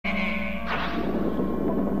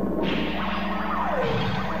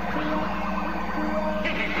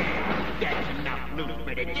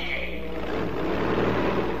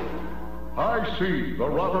C, the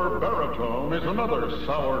rubber baritone, is another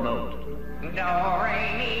sour note. Do,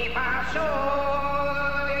 re, mi, fa, sol.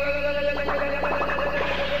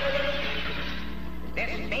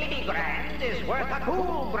 This baby grand is worth a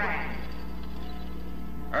cool grand.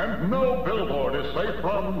 And no billboard is safe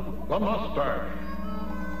from the mustache.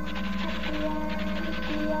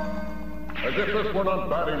 As if this were not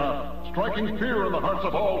bad enough, striking fear in the hearts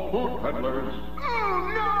of all food peddlers.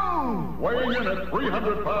 Oh, no! Weighing in at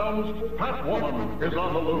 300 pounds, Fat Woman is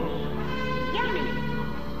on the loose. Yummy!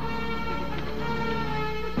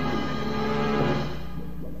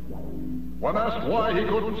 When asked why he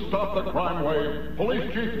couldn't stop the crime wave,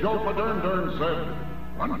 Police Chief Joe Padern said,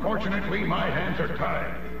 "Unfortunately, my hands are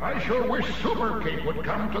tied. I sure wish Super Kate would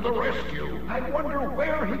come to the rescue. I wonder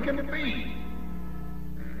where he can be."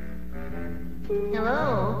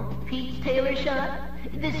 Hello, Pete's Tailor Shop?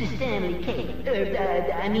 This is Stanley Kate.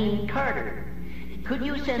 Carter. Could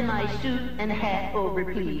you send my suit and hat over,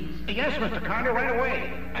 please? Yes, Mr. Carter, right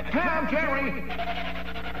away. Tom, Jerry.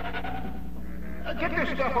 Get this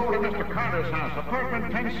stuff over to Mr. Carter's house,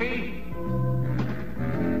 apartment 10C.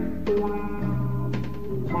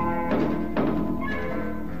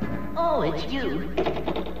 Oh, it's you.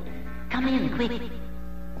 Come in, quick.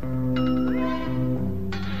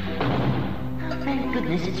 Thank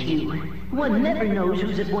goodness it's you. One never knows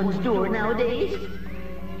who's at one's door nowadays.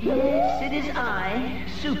 Yes, it is I,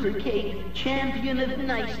 Super Kate, champion of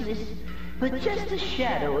niceness, but just a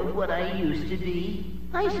shadow of what I used to be.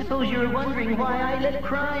 I suppose you're wondering why I let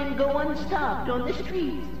crime go unstopped on the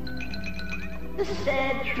streets. The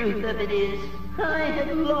sad truth of it is, I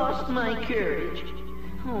have lost my courage.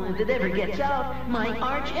 Oh, if it ever gets out, my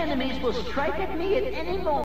arch enemies will strike at me at any moment.